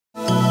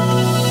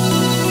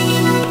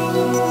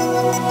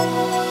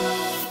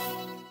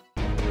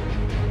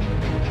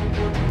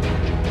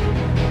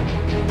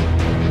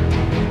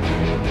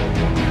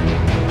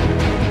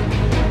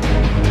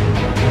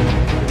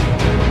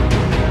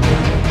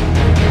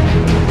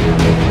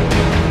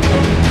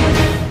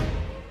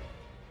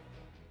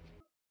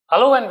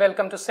Hello and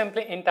welcome to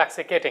Simply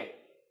inTAXicating.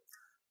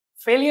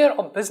 Failure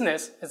of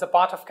business is a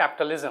part of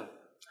capitalism.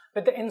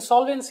 With the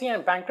Insolvency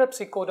and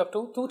Bankruptcy Code of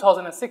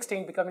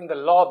 2016 becoming the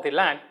law of the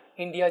land,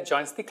 India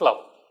joins the club.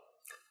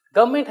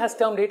 Government has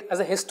termed it as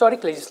a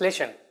historic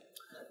legislation.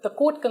 The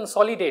code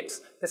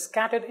consolidates the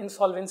scattered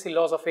insolvency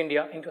laws of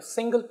India into a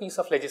single piece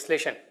of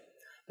legislation.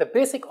 The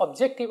basic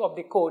objective of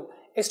the code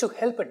is to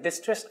help a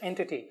distressed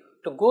entity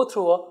to go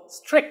through a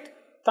strict,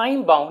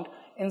 time-bound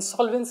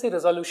insolvency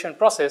resolution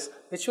process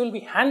which will be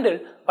handled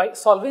by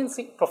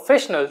solvency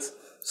professionals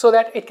so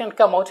that it can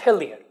come out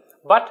healthier.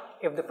 But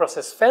if the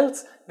process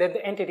fails, then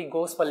the entity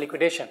goes for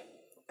liquidation.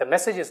 The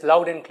message is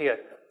loud and clear: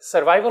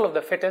 survival of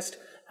the fittest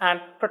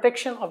and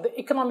protection of the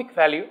economic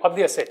value of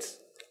the assets.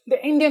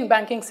 The Indian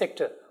banking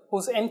sector,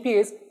 whose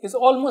NPAs is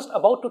almost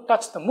about to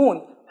touch the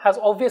moon, has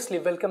obviously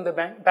welcomed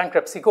the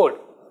bankruptcy code.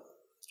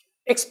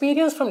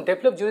 Experience from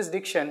developed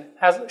jurisdiction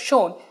has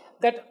shown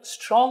that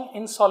strong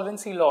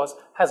insolvency laws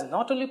has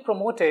not only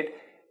promoted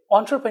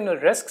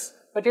entrepreneurial risks,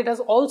 but it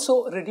has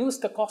also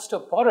reduced the cost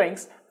of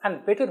borrowings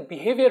and better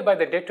behavior by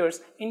the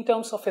debtors in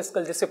terms of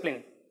fiscal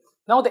discipline.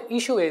 Now the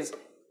issue is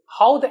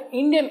how the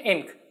Indian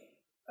Inc.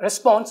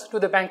 responds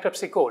to the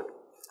bankruptcy code,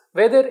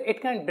 whether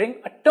it can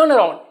bring a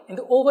turnaround in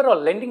the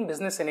overall lending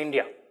business in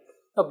India.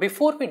 Now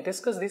before we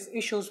discuss these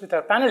issues with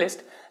our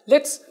panelists,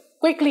 let's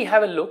quickly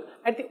have a look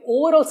at the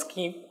overall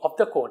scheme of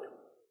the code.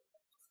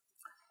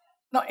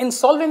 Now,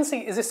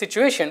 insolvency is a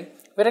situation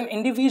where an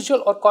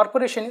individual or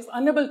corporation is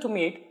unable to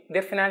meet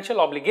their financial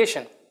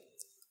obligation.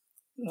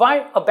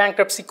 Why a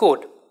bankruptcy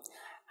code?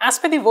 As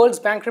per the World's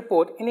Bank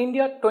report, in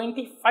India,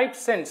 25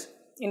 cents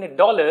in a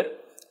dollar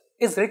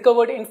is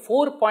recovered in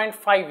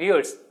 4.5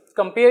 years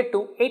compared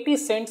to 80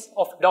 cents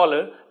of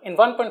dollar in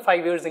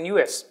 1.5 years in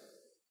US.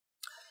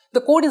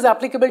 The code is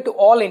applicable to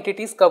all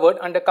entities covered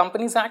under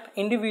Companies Act,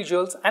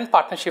 individuals and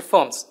partnership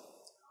firms.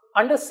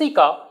 Under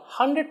SICA,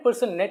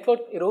 100% net worth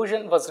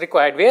erosion was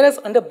required, whereas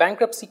under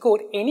bankruptcy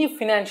code, any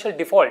financial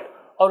default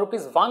or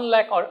rupees 1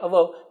 lakh or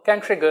above can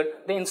trigger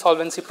the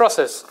insolvency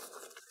process.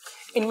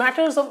 In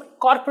matters of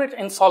corporate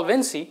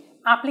insolvency,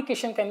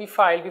 application can be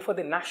filed before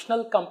the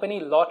National Company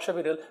Law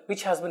Tribunal,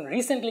 which has been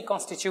recently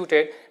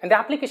constituted, and the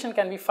application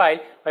can be filed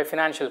by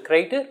financial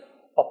creditor,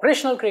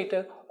 operational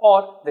creditor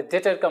or the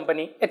debtor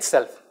company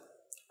itself.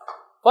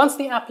 Once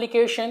the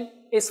application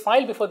is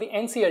filed before the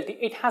NCLT,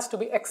 it has to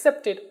be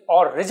accepted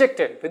or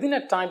rejected within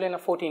a timeline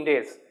of 14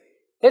 days.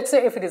 Let's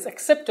say if it is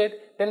accepted,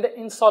 then the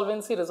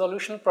insolvency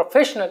resolution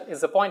professional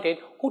is appointed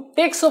who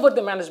takes over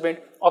the management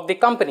of the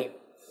company.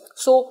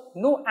 So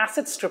no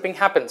asset stripping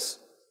happens.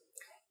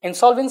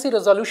 Insolvency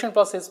resolution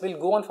process will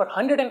go on for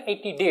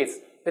 180 days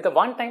with a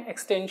one-time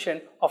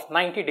extension of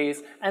 90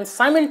 days and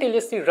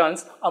simultaneously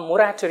runs a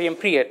moratorium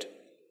period.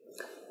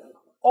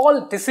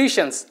 All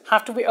decisions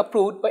have to be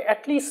approved by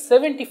at least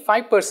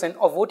 75%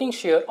 of voting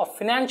share of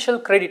financial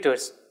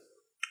creditors.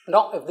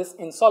 Now, if this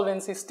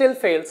insolvency still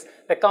fails,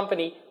 the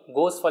company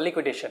goes for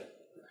liquidation.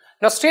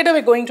 Now, straight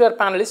away going to our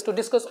panelists to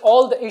discuss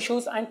all the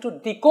issues and to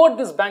decode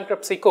this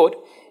bankruptcy code,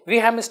 we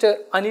have Mr.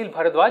 Anil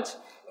Bhardwaj.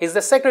 He is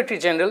the Secretary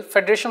General,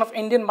 Federation of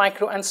Indian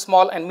Micro and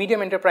Small and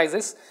Medium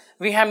Enterprises.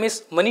 We have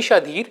Ms. Maneesha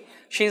Dhir.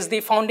 She is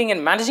the founding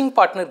and managing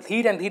partner,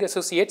 Dhir Dhir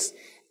Associates.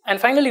 And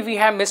finally, we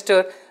have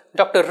Mr.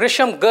 Dr.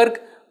 Risham Garg,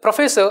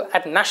 Professor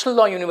at National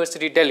Law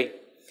University, Delhi.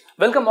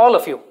 Welcome all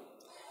of you.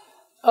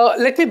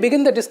 Let me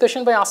begin the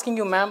discussion by asking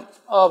you, ma'am,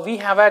 we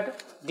have had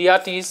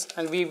DRTs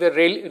and we were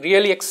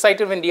really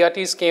excited when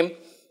DRTs came,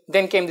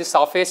 then came the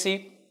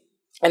SARFAESI,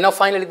 and now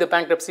finally the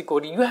bankruptcy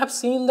code. You have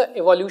seen the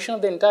evolution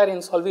of the entire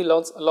insolvency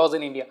laws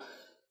in India.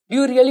 Do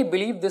you really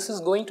believe this is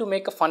going to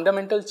make a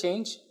fundamental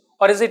change?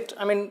 Or is it,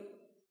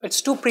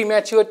 it's too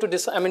premature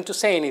to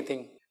say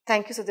anything?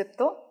 Thank you,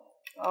 Sudipto.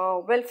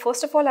 Well,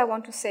 first of all, I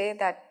want to say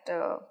that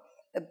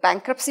the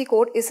bankruptcy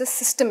code is a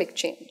systemic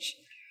change.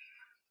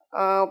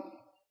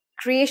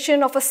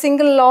 Creation of a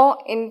single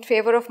law in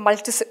favor of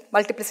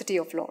multiplicity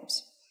of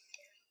loans.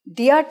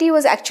 DRT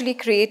was actually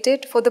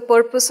created for the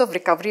purpose of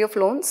recovery of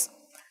loans,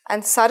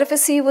 and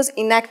SARFAESI was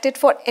enacted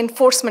for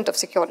enforcement of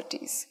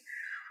securities.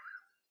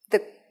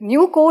 The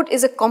new code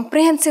is a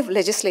comprehensive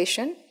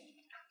legislation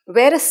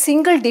where a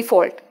single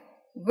default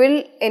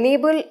will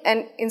enable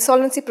an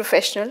insolvency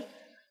professional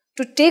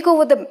to take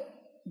over the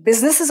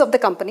businesses of the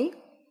company,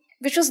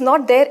 which was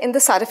not there in the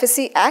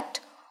SARFAESI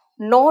Act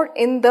nor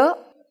in the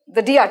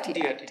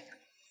DRT Act.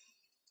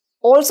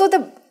 Also,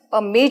 the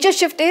major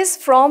shift is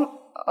from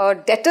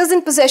debtors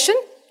in possession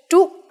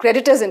to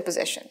creditors in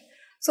possession.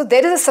 So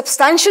there is a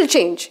substantial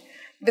change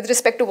with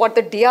respect to what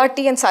the DRT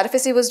and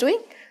SARFAESI was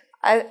doing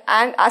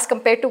and as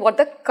compared to what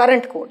the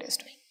current code is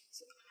doing.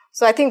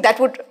 So I think that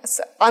would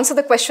answer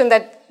the question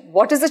that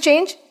what is the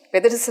change,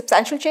 whether it is a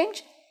substantial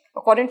change.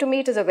 According to me,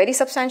 it is a very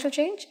substantial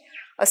change.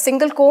 A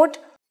single code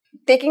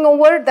taking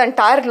over the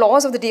entire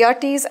laws of the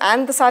DRTs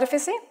and the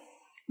SARFAESI,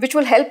 which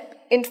will help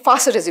in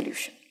faster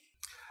resolution.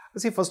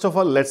 See, first of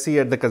all, let's see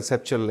at the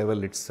conceptual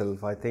level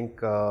itself. I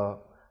think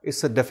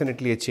it's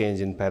definitely a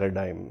change in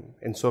paradigm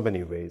in so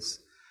many ways.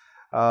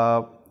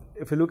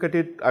 If you look at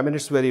it,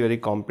 it's very, very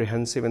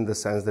comprehensive in the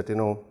sense that,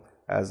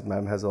 as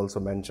ma'am has also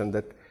mentioned,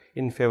 that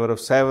in favor of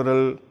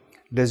several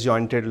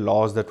disjointed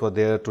laws that were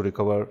there to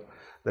recover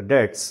the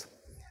debts,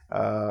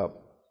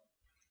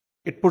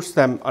 it puts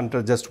them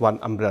under just one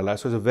umbrella.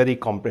 So it's a very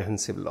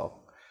comprehensive law.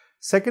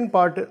 Second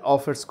part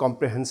of its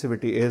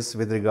comprehensivity is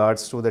with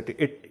regards to that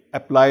it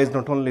applies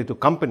not only to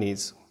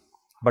companies,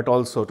 but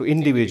also to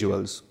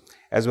individuals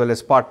as well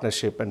as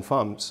partnership and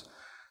firms.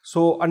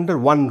 So under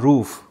one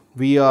roof,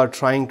 we are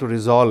trying to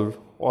resolve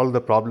all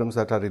the problems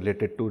that are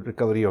related to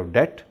recovery of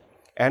debt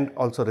and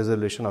also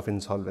resolution of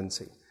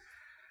insolvency.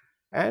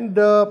 And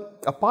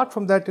apart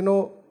from that,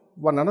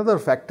 one another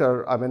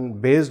factor,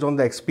 based on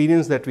the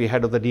experience that we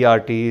had of the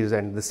DRTs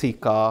and the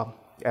CICA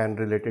and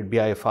related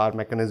BIFR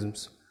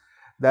mechanisms,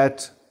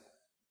 that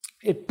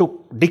it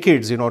took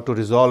decades, to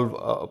resolve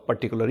a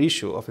particular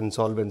issue of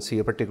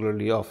insolvency,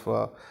 particularly of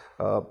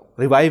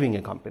reviving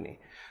a company.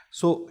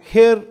 So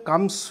here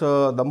comes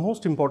the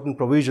most important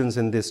provisions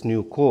in this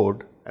new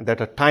code, and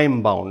that are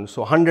time bound.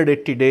 So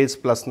 180 days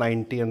plus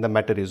 90 and the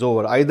matter is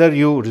over. Either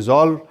you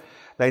resolve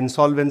the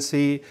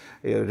insolvency,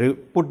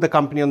 put the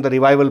company on the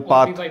revival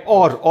path,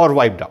 or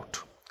wiped out.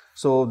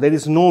 So there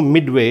is no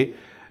midway,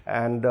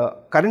 and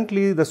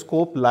currently the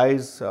scope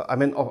lies,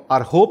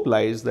 our hope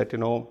lies that,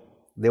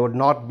 there would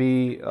not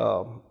be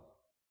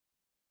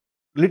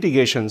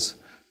litigations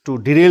to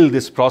derail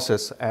this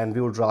process, and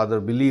we would rather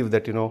believe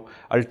that,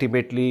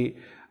 ultimately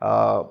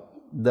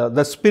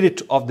the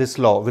spirit of this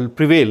law will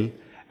prevail,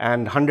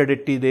 and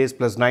 180 days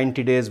plus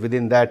 90 days,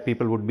 within that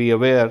people would be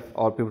aware,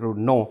 or people would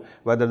know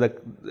whether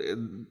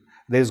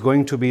there is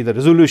going to be the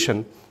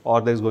resolution or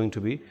there is going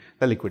to be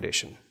the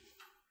liquidation.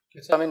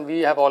 So, we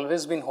have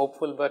always been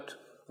hopeful, but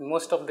in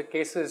most of the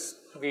cases,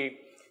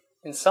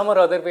 in some or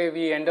other way,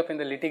 we end up in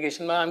the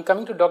litigation. I'm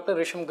coming to Dr.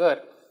 Risham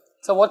Garg.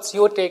 So what's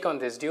your take on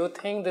this? Do you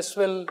think this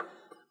will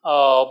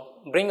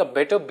bring a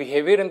better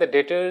behavior in the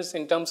debtors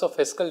in terms of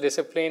fiscal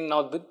discipline?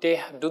 Now,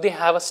 do they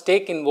have a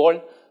stake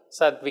involved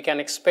so that we can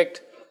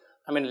expect,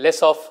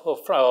 less of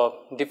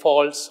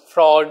defaults,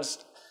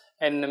 frauds,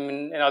 and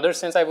in other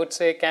sense, I would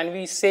say, can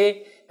we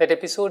say that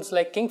episodes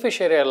like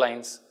Kingfisher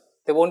Airlines,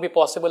 they won't be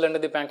possible under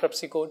the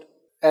bankruptcy code?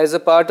 As a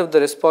part of the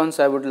response,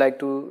 I would like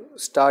to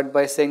start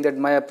by saying that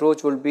my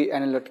approach will be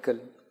analytical.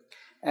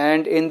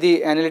 And in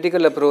the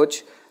analytical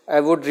approach, I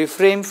would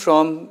refrain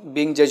from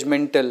being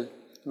judgmental,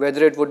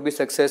 whether it would be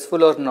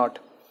successful or not.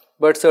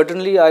 But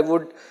certainly, I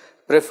would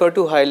prefer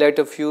to highlight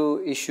a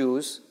few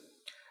issues.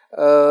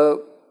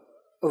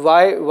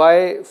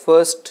 Why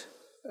first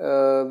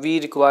we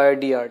require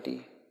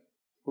DRT?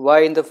 Why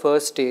in the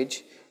first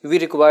stage we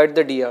required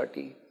the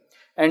DRT?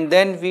 And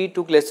then we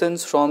took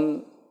lessons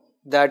from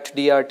that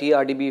DRT,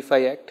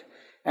 RDB5 Act,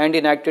 and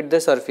enacted the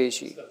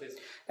SARFAESI.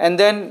 And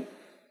then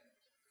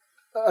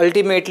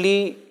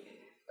ultimately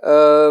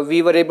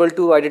we were able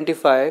to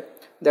identify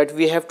that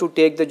we have to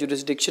take the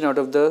jurisdiction out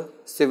of the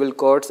civil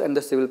courts and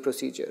the civil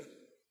procedure.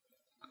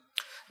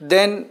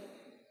 Then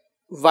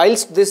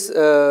whilst this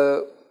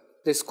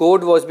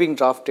code was being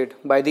drafted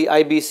by the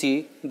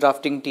IBC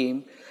drafting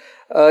team,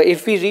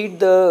 if we read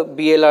the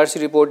BLRC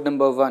report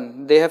number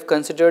 1, they have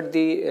considered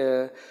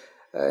the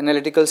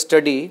analytical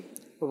study.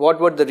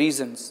 What were the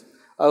reasons?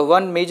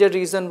 One major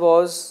reason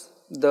was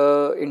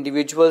the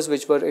individuals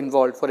which were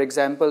involved. For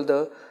example,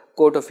 the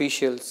court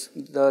officials,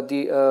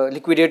 the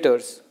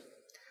liquidators,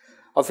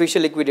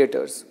 official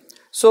liquidators.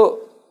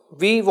 So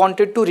we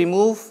wanted to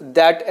remove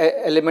that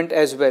element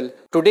as well.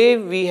 Today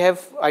we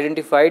have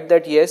identified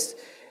that yes,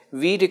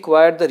 we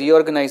require the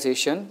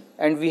reorganization,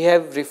 and we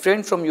have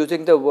refrained from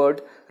using the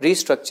word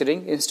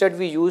restructuring. Instead,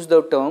 we use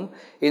the term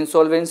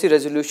insolvency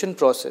resolution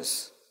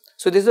process.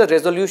 So this is a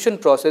resolution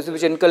process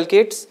which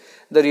inculcates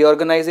the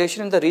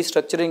reorganization and the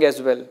restructuring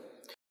as well.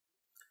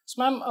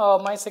 So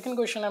ma'am, my second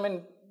question,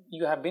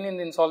 you have been in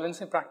the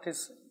insolvency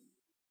practice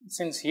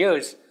since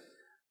years.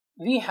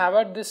 We have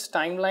had this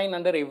timeline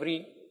under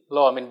every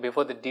law,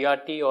 before the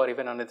DRT or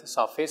even under the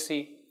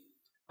SARFAESI.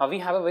 Now we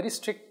have a very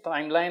strict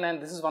timeline,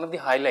 and this is one of the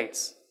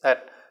highlights,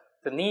 that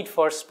the need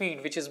for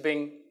speed which is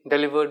being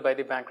delivered by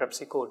the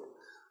bankruptcy code.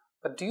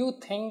 But do you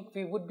think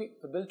we would be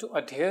able to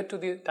adhere to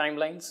the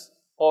timelines,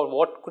 or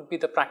what could be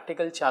the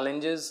practical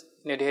challenges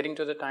in adhering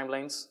to the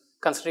timelines,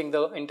 considering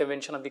the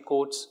intervention of the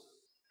courts?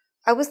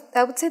 I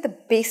would say the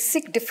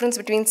basic difference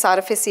between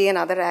SARFAESI and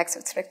other acts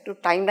with respect to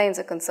timelines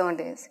are concerned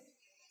is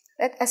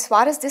that as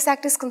far as this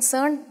act is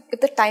concerned,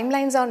 if the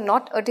timelines are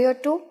not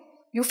adhered to,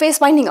 you face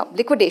winding up,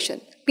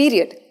 liquidation,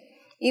 period.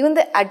 Even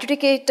the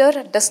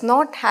adjudicator does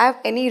not have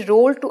any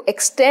role to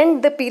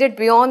extend the period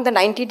beyond the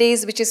 90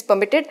 days which is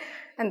permitted,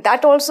 and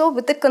that also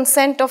with the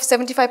consent of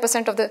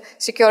 75% of the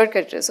secured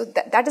creditors. So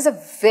that is a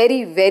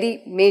very,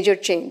 very major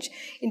change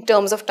in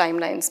terms of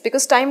timelines,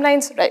 because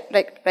timelines,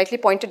 rightly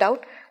pointed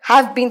out,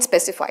 have been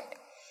specified.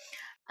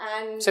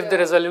 And so if the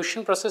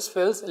resolution process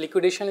fails,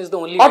 liquidation is the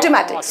only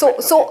automatic.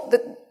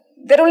 Automatic.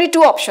 There are only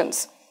two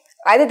options.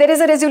 Either there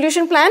is a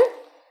resolution plan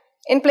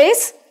in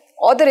place,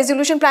 or the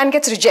resolution plan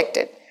gets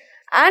rejected.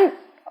 And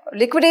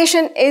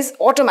liquidation is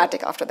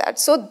automatic after that.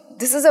 So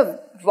this is a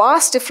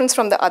vast difference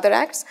from the other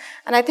acts,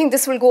 and I think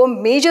this will go a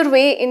major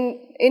way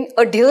in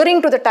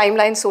adhering to the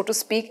timeline, so to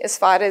speak, as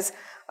far as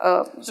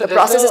the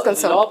process is concerned.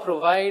 Does the law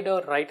provide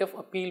a right of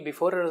appeal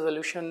before a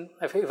resolution?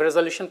 If a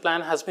resolution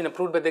plan has been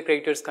approved by the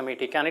creditors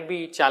committee, can it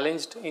be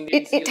challenged in the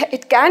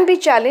it can be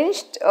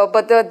challenged,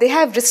 but they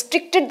have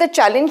restricted the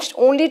challenge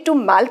only to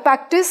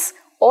malpractice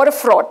or a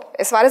fraud.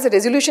 As far as the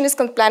resolution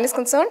plan is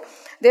concerned,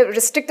 they have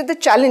restricted the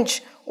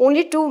challenge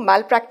only to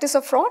malpractice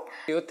or fraud.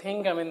 Do you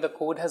think, the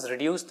code has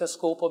reduced the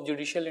scope of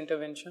judicial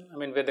intervention?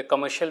 Where the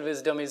commercial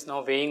wisdom is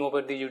now weighing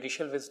over the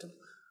judicial wisdom?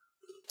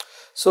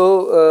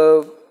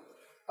 So,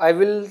 I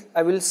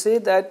will say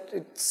that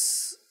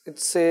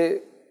it's a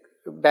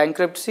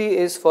bankruptcy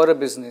is for a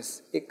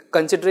business,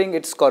 considering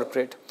it's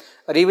corporate,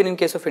 or even in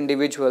case of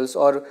individuals,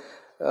 or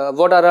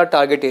what are our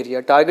target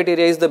area? Target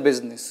area is the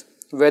business,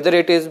 whether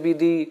it is be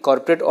the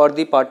corporate or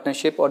the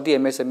partnership or the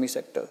MSME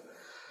sector.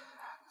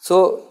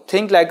 So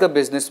think like a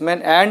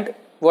businessman, and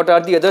what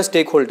are the other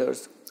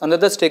stakeholders?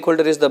 Another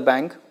stakeholder is the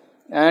bank,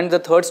 and the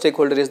third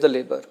stakeholder is the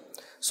labor.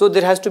 So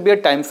there has to be a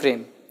time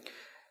frame.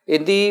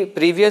 In the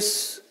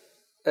previous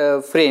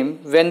frame,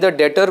 when the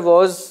debtor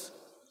was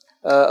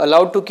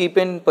allowed to keep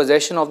in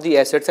possession of the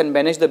assets and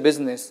manage the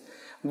business,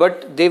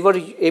 but they were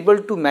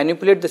able to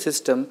manipulate the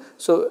system.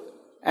 So,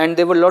 and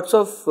there were lots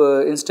of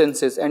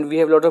instances, and we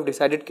have a lot of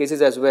decided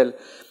cases as well,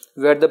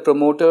 where the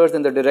promoters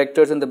and the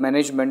directors and the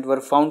management were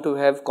found to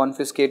have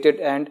confiscated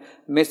and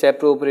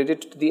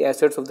misappropriated the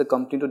assets of the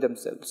company to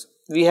themselves.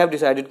 We have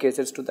decided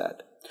cases to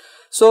that.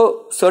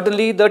 So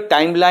certainly the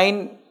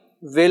timeline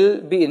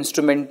will be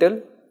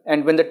instrumental,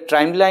 and when the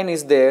timeline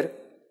is there,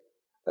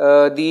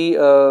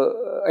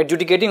 the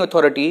adjudicating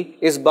authority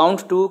is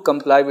bound to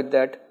comply with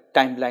that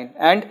timeline.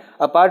 And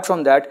apart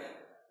from that,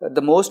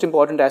 the most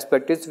important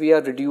aspect is we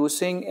are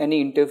reducing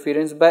any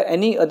interference by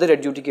any other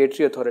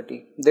adjudicatory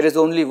authority. There is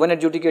only one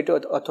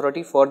adjudicatory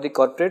authority for the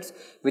corporates,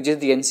 which is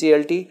the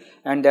NCLT,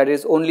 and there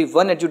is only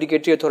one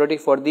adjudicatory authority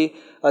for the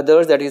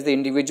others, that is the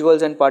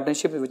individuals and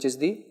partnership, which is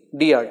the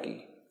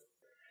DRT.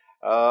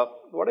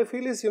 What I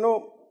feel is,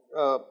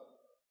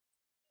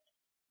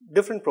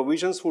 different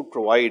provisions would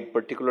provide,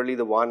 particularly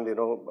the one,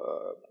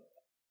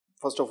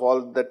 first of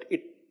all, that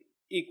it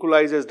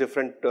equalizes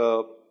different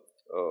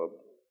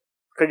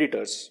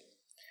creditors.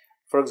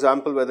 For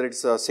example, whether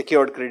it's a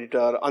secured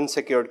creditor,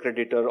 unsecured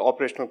creditor,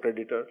 operational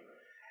creditor,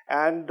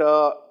 and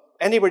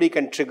anybody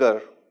can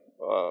trigger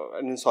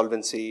an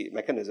insolvency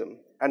mechanism,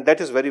 and that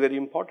is very, very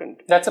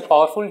important. That's a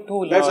powerful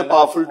tool. That's a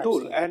powerful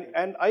tool,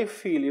 and I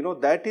feel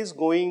that is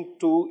going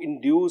to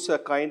induce a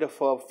kind of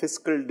a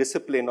fiscal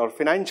discipline or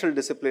financial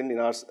discipline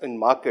in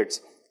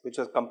markets, which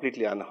is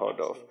completely unheard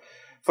of.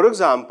 For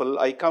example,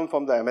 I come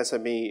from the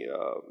MSME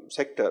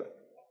sector,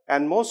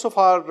 and most of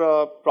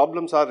our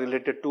problems are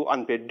related to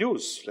unpaid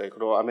dues. Like,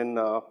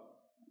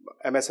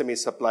 MSME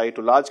supply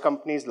to large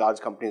companies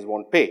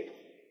won't pay.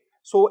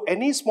 So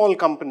any small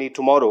company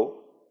tomorrow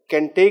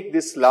can take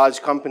this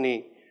large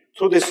company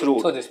through this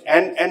route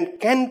and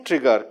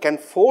can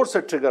force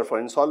a trigger for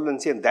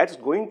insolvency, and that's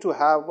going to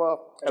have a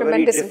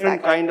very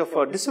different kind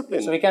of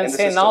discipline. So we can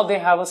say now they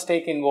have a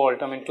stake involved,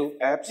 to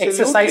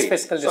exercise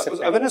fiscal discipline.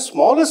 So when the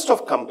smallest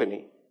of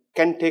company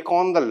can take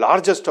on the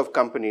largest of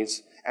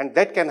companies, and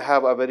that can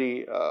have a very,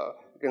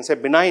 you can say,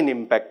 benign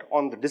impact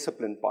on the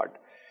discipline part.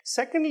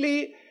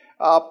 Secondly,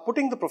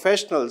 putting the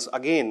professionals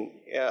again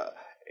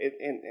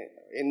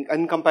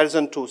in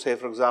comparison to, say,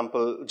 for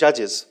example,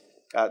 judges,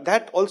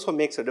 that also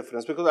makes a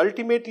difference, because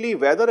ultimately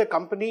whether a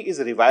company is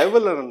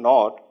revivable or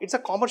not, it's a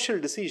commercial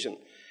decision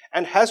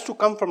and has to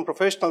come from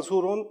professionals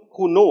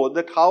who know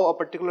that how a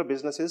particular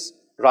business is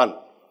run,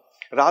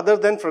 rather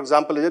than, for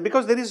example,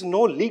 because there is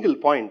no legal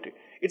point,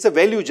 it's a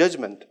value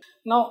judgment.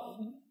 Now,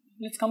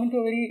 let's come into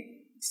a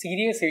very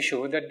serious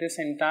issue, that this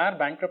entire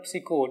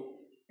bankruptcy code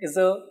is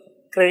a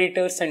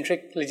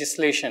creditor-centric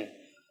legislation,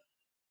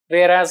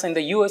 whereas in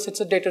the US it's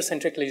a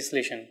debtor-centric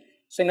legislation.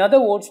 So in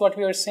other words, what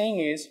we are saying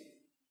is,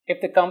 if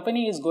the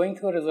company is going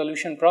through a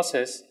resolution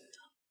process,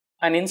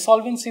 an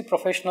insolvency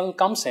professional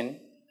comes in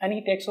and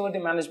he takes over the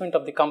management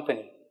of the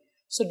company.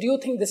 So do you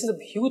think this is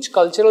a huge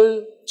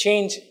cultural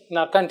change in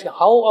our country?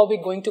 How are we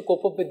going to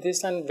cope up with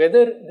this, and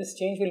whether this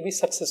change will be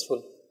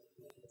successful?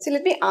 So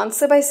let me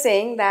answer by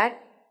saying that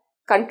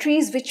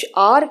countries which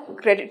are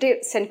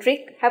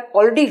creditor-centric have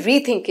already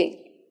rethinking.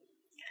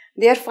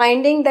 They are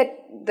finding that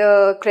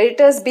the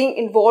creditors being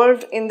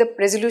involved in the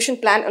resolution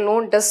plan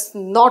alone does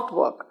not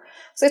work.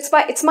 So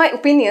it's my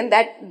opinion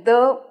that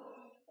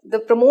the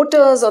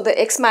promoters or the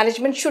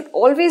ex-management should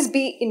always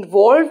be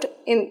involved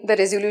in the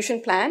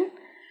resolution plan.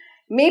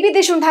 Maybe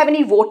they shouldn't have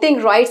any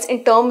voting rights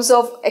in terms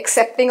of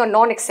accepting or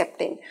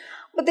non-accepting,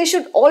 but they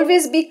should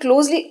always be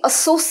closely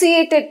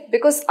associated,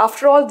 because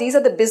after all, these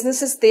are the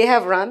businesses they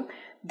have run.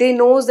 They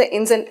know the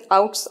ins and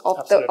outs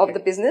of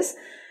the business.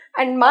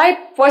 And my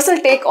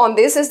personal take on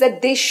this is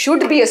that they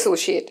should be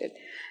associated.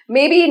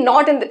 Maybe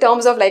not in the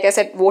terms of, like I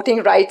said,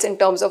 voting rights in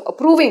terms of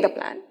approving the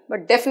plan,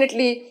 but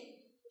definitely,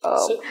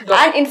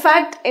 and in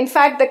fact,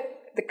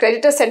 the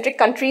creditor-centric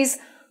countries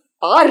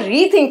are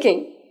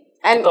rethinking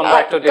and come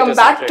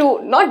back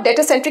to not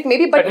data centric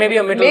maybe, but maybe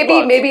a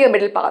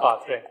middle path.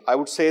 Right. I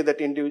would say that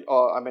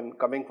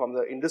coming from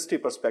the industry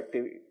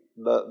perspective,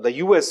 the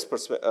US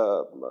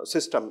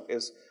system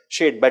is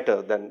shade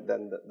better than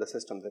the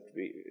system that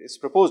is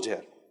proposed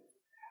here.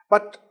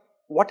 But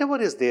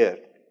whatever is there,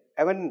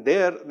 even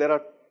there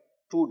are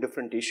two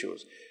different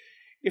issues.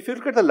 If you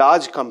look at the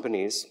large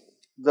companies,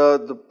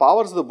 the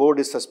powers of the board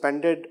is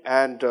suspended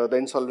and the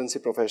insolvency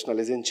professional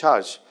is in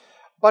charge.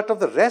 But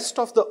of the rest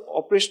of the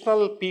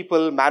operational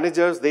people,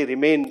 managers, they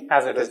remain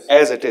as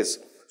it is.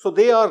 So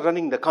they are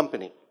running the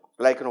company,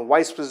 like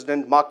vice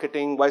president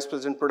marketing, vice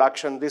president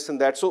production, this and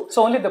that. So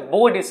only the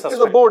board is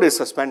suspended. The board is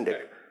suspended.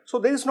 So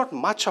there is not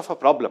much of a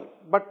problem.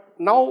 But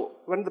now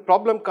when the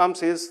problem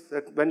comes is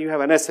that when you have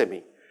an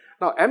SME.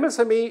 Now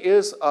MSME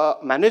is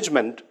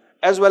management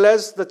as well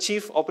as the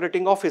chief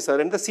operating officer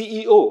and the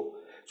CEO.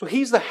 So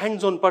he is the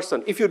hands-on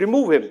person. If you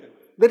remove him,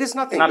 there is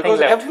nothing because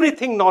left.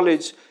 Everything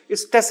knowledge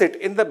is tacit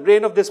in the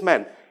brain of this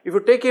man. If you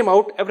take him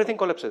out, everything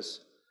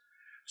collapses.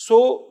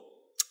 So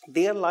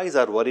there lies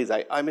our worries.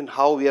 I mean,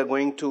 how we are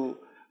going to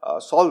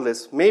solve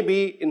this.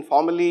 Maybe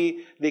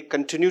informally they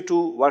continue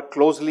to work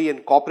closely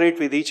and cooperate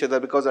with each other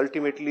because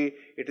ultimately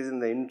it is in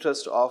the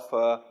interest of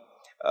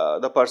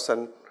the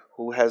person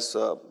who has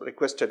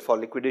requested for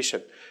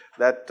liquidation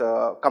that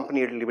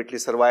company ultimately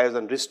survives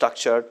and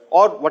restructured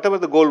or whatever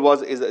the goal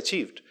was is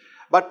achieved.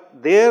 But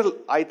there,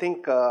 I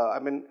think,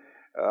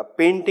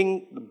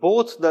 painting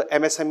both the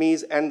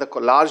MSMEs and the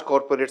large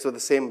corporates with the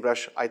same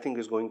brush, I think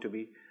is going to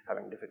be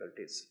having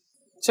difficulties.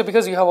 So,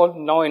 because you have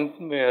now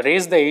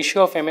raised the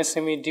issue of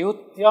MSME,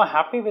 you are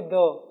happy with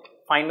the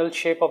final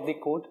shape of the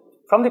code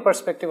from the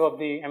perspective of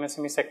the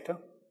MSME sector?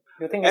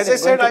 Do you think as I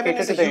said, I mean,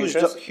 it's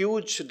a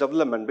huge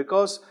development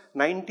because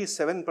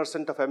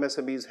 97% of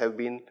MSMEs have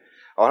been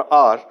or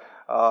are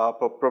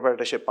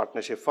proprietorship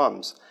partnership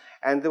firms.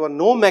 And there were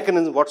no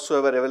mechanisms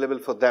whatsoever available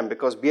for them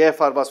because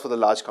BIFR was for the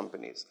large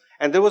companies.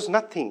 And there was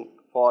nothing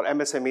for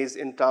MSMEs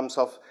in terms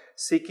of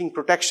seeking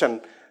protection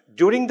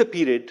during the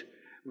period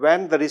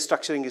when the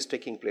restructuring is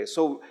taking place.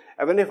 So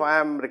even if I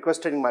am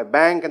requesting my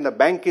bank and the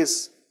bank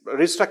is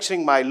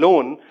restructuring my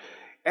loan,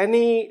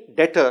 any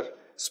debtor,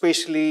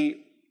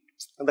 especially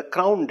the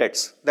crown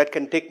debts that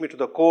can take me to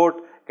the court,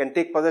 can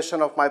take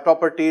possession of my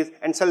properties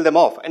and sell them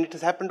off. And it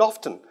has happened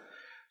often.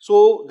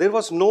 So there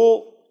was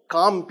no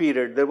calm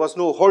period, there was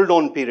no hold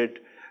on period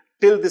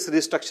till this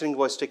restructuring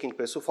was taking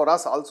place. So for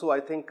us also,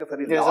 I think a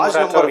very large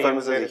number of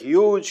firms is a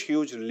huge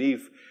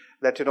relief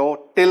that,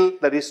 till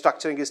the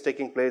restructuring is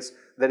taking place,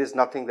 there is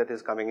nothing that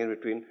is coming in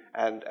between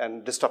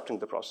and disrupting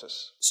the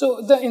process.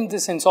 So in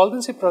this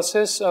insolvency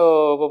process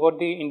about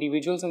the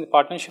individuals and the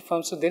partnership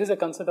firms, so there is a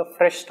concept of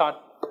fresh start.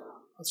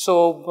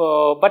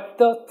 So, but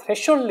the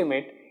threshold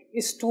limit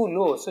is too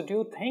low. So do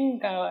you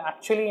think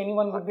actually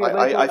anyone would be able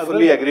to... I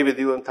fully agree with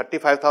you, and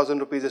 35,000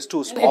 rupees is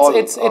too small.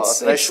 It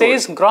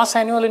says gross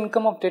annual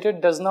income of debtor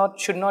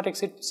should not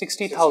exceed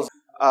 60,000.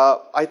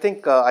 I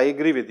think I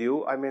agree with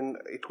you. I mean,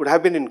 it could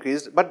have been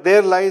increased, but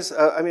there lies,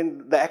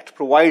 the Act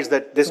provides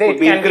that this could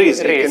be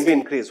increased. It can be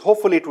increased.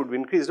 Hopefully it would be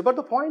increased. But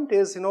the point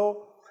is,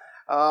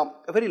 a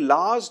very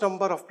large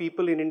number of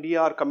people in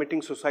India are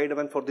committing suicide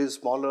even for these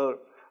smaller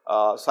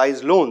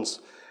size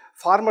loans.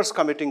 Farmers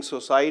committing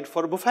suicide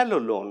for a buffalo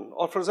loan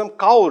or for some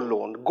cow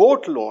loan,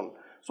 goat loan.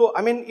 So,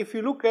 I mean, if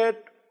you look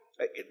at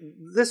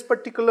this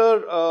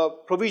particular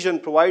provision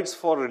provides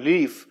for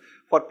relief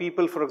for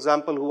people, for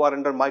example, who are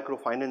under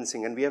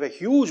microfinancing, and we have a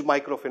huge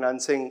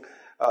microfinancing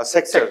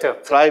sector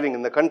thriving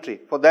in the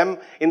country. For them,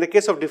 in the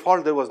case of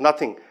default, there was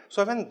nothing.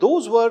 So, when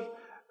those were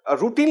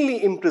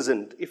routinely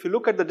imprisoned, if you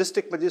look at the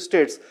district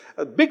magistrates,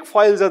 big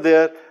files are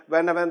there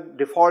when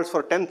defaults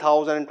for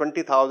 10,000,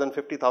 20,000,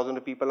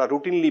 50,000 people are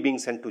routinely being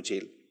sent to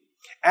jail.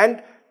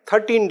 And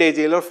 13-day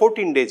jail or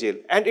 14-day jail,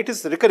 and it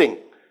is recurring.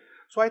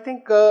 So I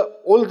think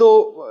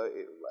although,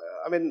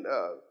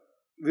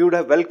 we would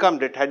have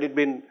welcomed it had it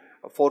been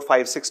 4,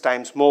 5, 6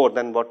 times more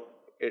than what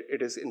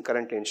it is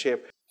currently in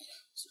shape.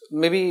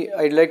 Maybe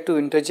I'd like to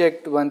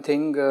interject one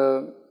thing.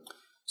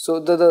 So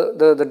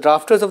the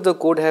drafters of the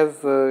code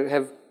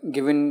have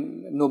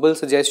given noble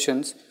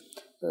suggestions,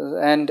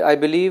 and I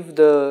believe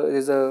there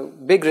is a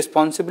big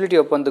responsibility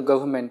upon the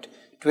government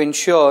to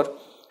ensure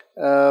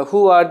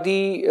who are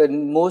the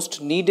most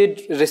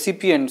needed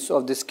recipients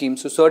of this scheme.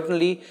 So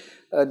certainly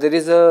there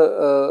is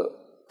a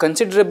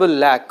considerable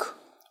lack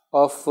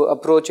of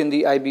approach in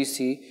the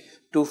IBC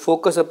to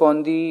focus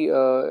upon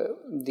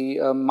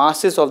the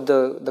masses of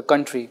the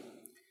country.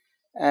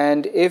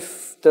 And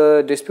if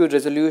the dispute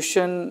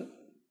resolution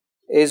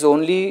is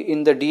only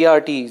in the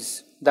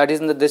DRTs, that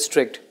is in the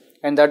district,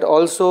 and that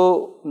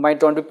also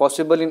might not be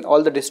possible in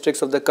all the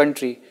districts of the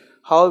country,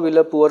 how will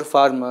a poor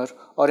farmer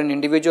or an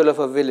individual of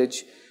a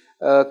village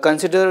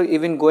consider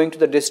even going to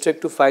the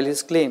district to file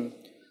his claim?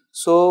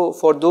 So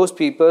for those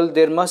people,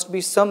 there must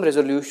be some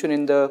resolution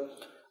in the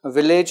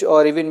village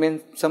or even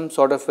in some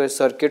sort of a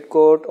circuit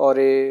court or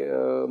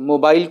a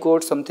mobile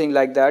court, something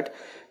like that,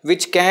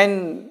 which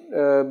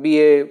can be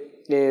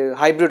a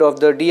hybrid of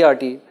the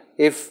DRT.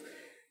 If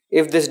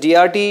If this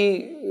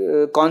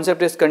DRT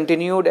concept is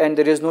continued and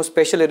there is no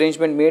special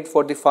arrangement made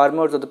for the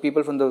farmers or the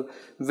people from the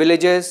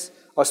villages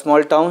or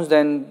small towns,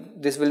 then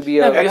this will be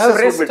a... You have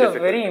raised a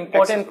very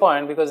important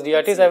point, because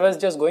DRTs, I was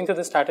just going through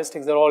the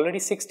statistics, there are already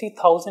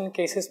 60,000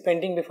 cases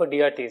pending before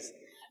DRTs.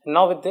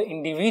 Now with the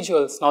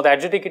individuals, now the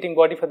adjudicating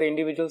body for the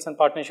individuals and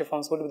partnership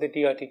firms would be the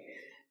DRT.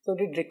 So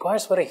it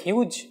requires for a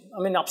huge,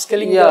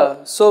 upskilling.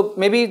 Yeah, so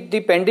maybe the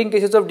pending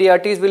cases of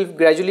DRTs will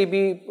gradually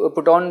be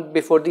put on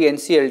before the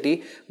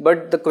NCLT.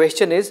 But the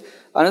question is,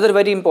 another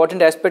very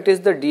important aspect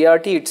is the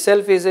DRT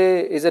itself is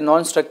a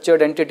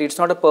non-structured entity. It's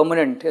not a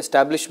permanent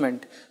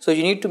establishment. So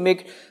you need to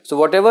make, so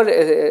whatever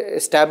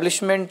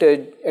establishment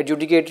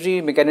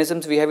adjudicatory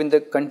mechanisms we have in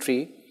the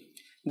country,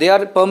 they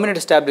are permanent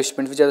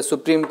establishments, which are the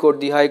Supreme Court,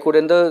 the High Court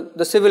and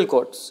the civil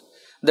courts.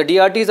 The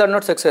DRTs are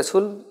not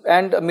successful,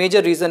 and a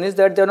major reason is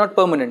that they are not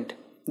permanent.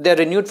 They are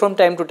renewed from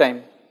time to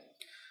time.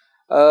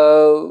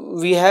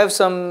 We have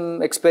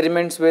some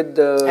experiments with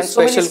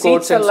special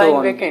courts and so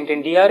on. Vacant.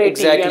 In DR18,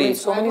 exactly.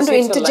 So many I want to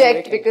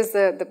interject, because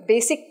the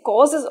basic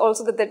cause is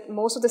also that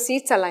most of the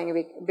seats are lying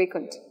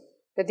vacant.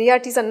 The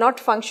DRTs are not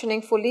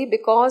functioning fully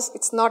because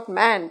it's not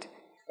manned.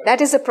 That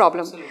is a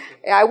problem.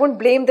 Absolutely. I won't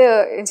blame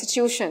the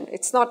institution.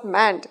 It's not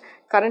manned.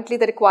 Currently,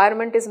 the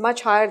requirement is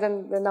much higher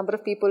than the number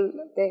of people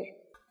there.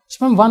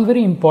 So, one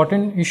very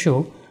important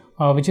issue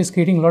which is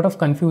creating a lot of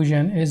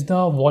confusion is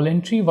the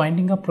voluntary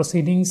winding up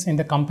proceedings in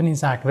the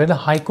Companies Act, where the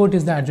High Court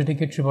is the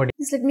adjudicatory body.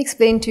 Just let me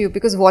explain to you,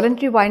 because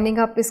voluntary winding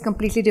up is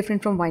completely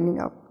different from winding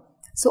up.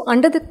 So,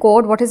 under the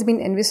code, what has been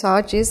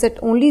envisaged is that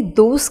only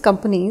those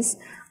companies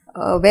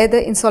where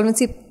the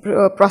insolvency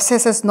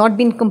process has not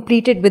been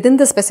completed within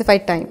the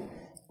specified time,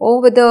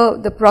 or with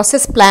the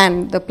process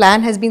plan, the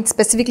plan has been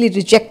specifically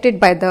rejected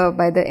by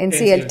the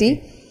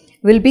NCLT,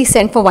 will be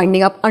sent for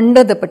winding up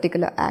under the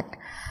particular act.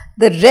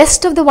 The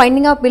rest of the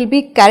winding up will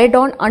be carried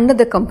on under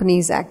the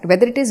Companies Act,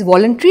 whether it is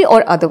voluntary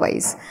or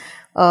otherwise.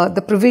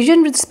 The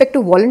provision with respect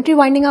to voluntary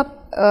winding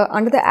up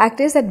under the act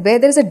is that where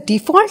there is a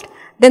default,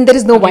 then there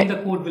is no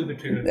the code will be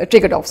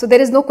triggered off. So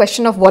there is no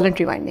question of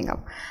voluntary winding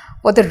up.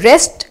 For the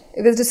rest,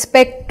 with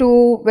respect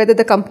to whether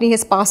the company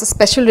has passed a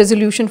special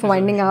resolution for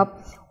winding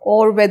up,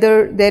 or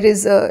whether there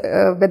is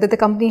whether the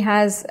company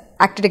has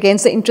acted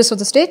against the interests of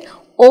the state,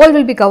 all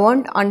will be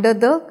governed under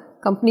the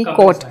company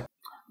court.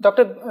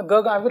 Dr.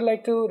 Garg, I would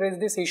like to raise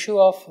this issue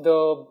of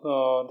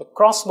the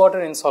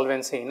cross-border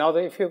insolvency. Now,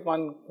 if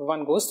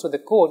one goes through the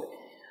code,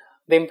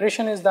 the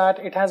impression is that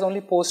it has only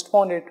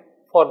postponed it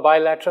for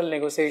bilateral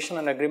negotiation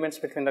and agreements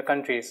between the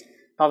countries.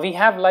 Now, we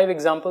have live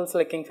examples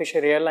like Kingfisher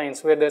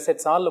Airlines, where the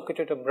assets are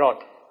located abroad.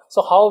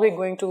 So, how are we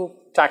going to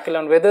tackle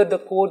on whether the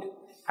code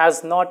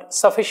has not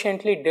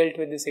sufficiently dealt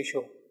with this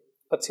issue?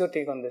 What's your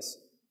take on this?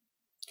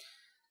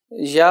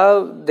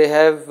 Yeah, they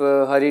have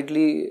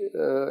hurriedly,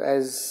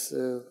 as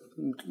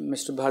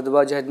Mr.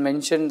 Bhardwaj had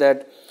mentioned,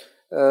 that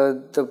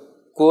the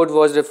code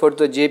was referred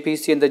to the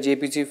JPC, and the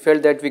JPC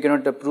felt that we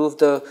cannot approve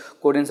the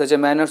code in such a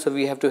manner, so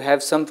we have to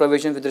have some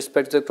provision with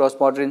respect to the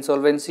cross-border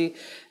insolvency,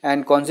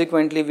 and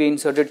consequently we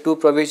inserted two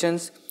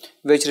provisions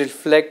which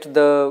reflect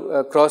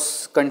the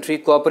cross-country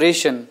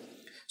cooperation.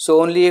 So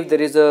only if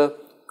there is a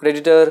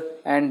creditor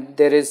and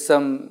there is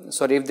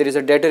if there is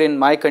a debtor in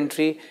my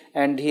country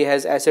and he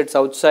has assets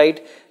outside,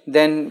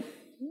 then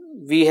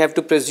we have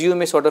to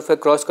presume a sort of a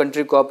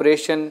cross-country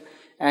cooperation,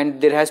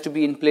 and there has to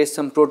be in place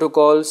some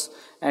protocols,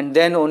 and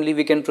then only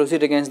we can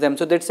proceed against them.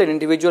 So that's an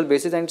individual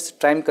basis, and it's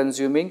time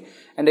consuming,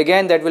 and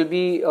again that will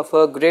be of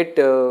a great,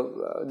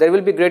 there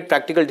will be great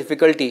practical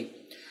difficulty.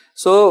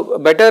 So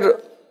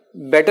better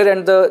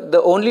and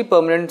the only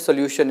permanent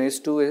solution is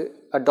to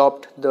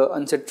adopt the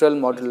ancestral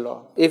model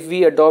law. If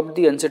we adopt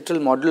the ancestral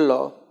model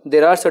law,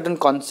 there are certain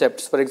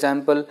concepts, for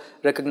example,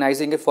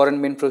 recognizing a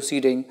foreign main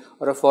proceeding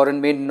or a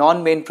foreign main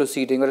non-main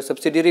proceeding or a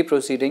subsidiary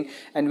proceeding,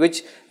 and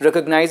which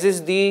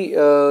recognizes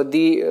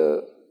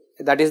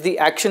that is the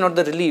action or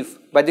the relief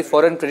by the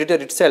foreign creditor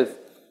itself.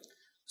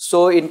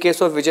 So in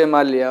case of Vijay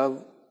Mallya,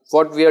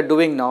 what we are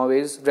doing now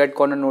is red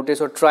corner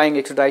notice or trying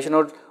extradition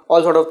or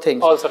all sort of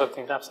things. All sort of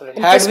things,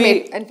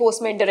 absolutely.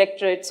 Enforcement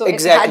Directorate. So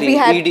exactly,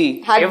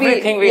 ED.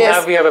 Everything we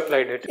have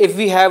applied it. If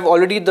we have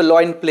already the law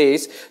in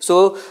place,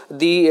 so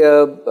the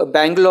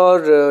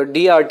Bangalore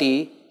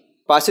DRT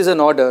passes an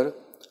order,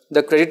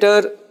 the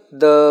creditor,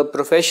 the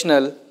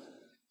professional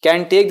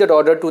can take that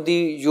order to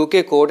the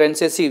UK court and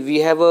say, see, we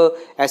have a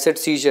asset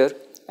seizure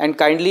and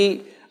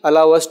kindly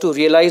allow us to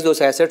realize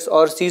those assets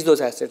or seize those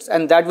assets,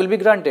 and that will be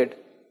granted.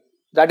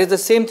 That is the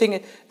same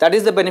thing, that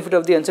is the benefit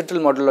of the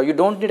ancestral model law. You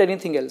don't need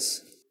anything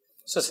else.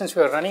 So since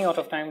we are running out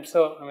of time,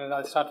 so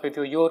I'll start with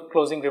your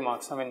closing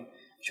remarks.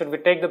 Should we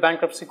take the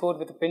bankruptcy code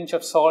with a pinch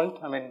of salt?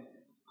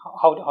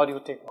 How do you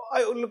take it?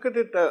 I look at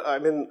it,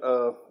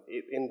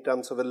 in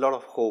terms of a lot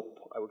of hope,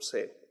 I would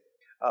say.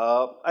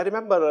 I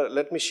remember,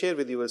 let me share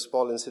with you a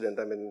small incident.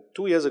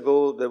 2 years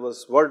ago, there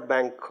was World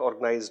Bank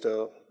organized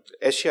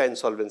Asia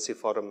Insolvency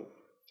Forum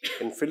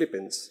in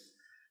Philippines,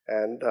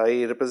 and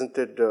I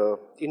represented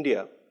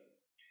India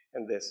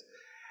in this.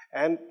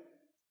 And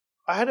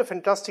I had a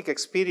fantastic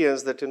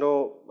experience that,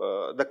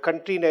 the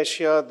country in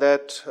Asia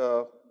that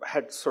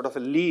had sort of a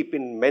leap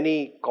in many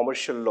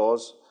commercial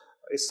laws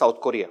is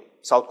South Korea.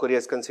 South Korea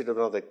is considered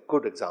one of the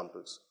good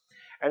examples.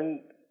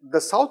 And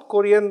the South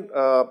Korean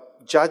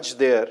judge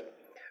there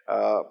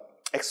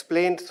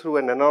explained through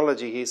an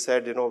analogy. He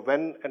said,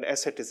 when an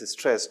asset is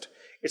stressed,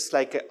 it's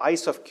like an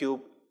ice of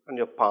cube on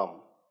your palm.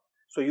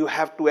 So you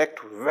have to act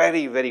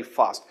very, very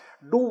fast.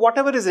 Do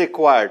whatever is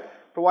required.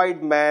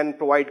 Provide man,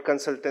 provide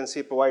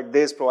consultancy, provide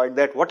this, provide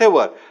that,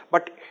 whatever.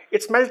 But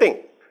it's melting.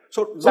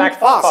 So do it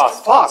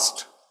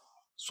fast.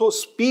 So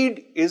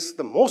speed is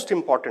the most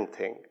important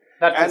thing.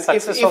 That's the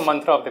successful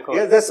mantra of the code.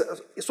 Yeah,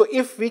 so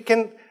if we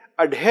can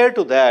adhere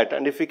to that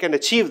and if we can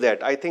achieve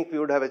that, I think we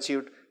would have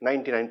achieved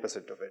 99%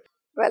 of it.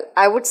 Well,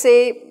 I would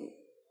say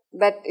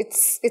that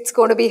it's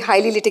going to be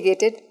highly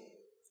litigated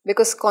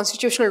because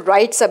constitutional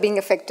rights are being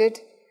affected.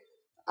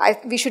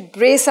 We should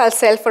brace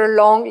ourselves for a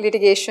long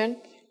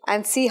litigation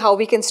and see how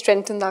we can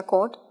strengthen our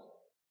code.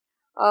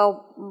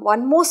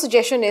 One more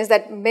suggestion is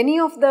that many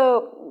of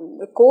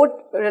the code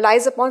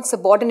relies upon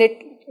subordinate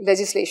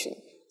legislation.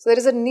 So there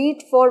is a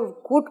need for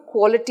good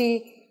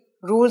quality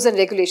rules and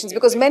regulations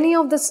because many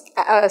of the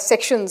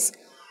sections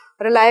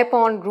rely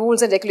upon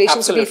rules and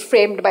regulations to be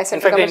framed by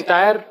central government. In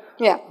fact,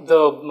 the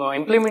entire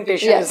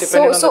implementation is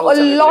dependent on the rules and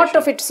So a lot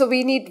of regulation. it, so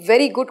we need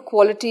very good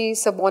quality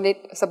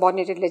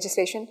subordinated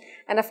legislation.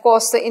 And of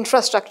course, the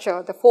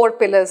infrastructure, the 4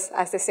 pillars,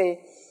 as they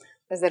say,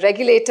 as the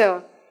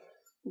regulator,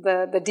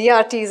 the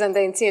DRTs and the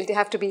NCLT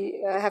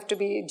have to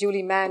be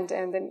duly manned,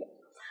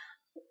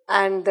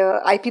 and the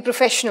IP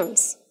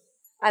professionals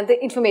and the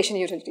information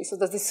utility. So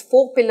these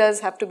 4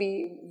 pillars have to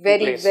be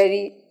very,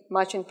 very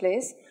much in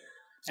place.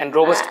 And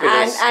robust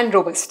pillars. And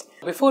robust.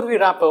 Before we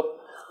wrap up,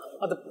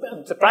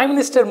 the Prime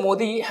Minister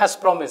Modi has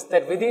promised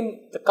that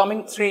within the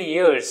coming 3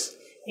 years,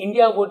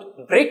 India would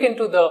break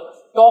into the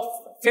top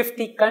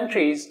 50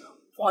 countries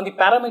on the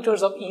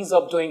parameters of ease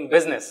of doing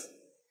business.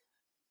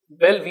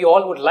 Well, we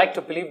all would like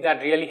to believe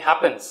that really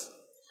happens.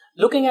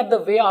 Looking at the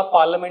way our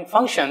parliament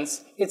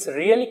functions, it's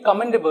really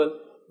commendable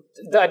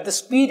at the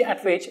speed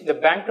at which the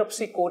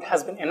bankruptcy code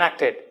has been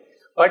enacted.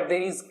 But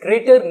there is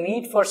greater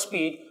need for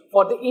speed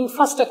for the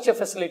infrastructure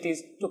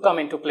facilities to come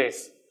into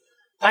place.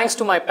 Thanks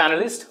to my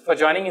panelists for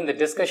joining in the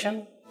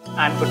discussion,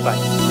 and goodbye.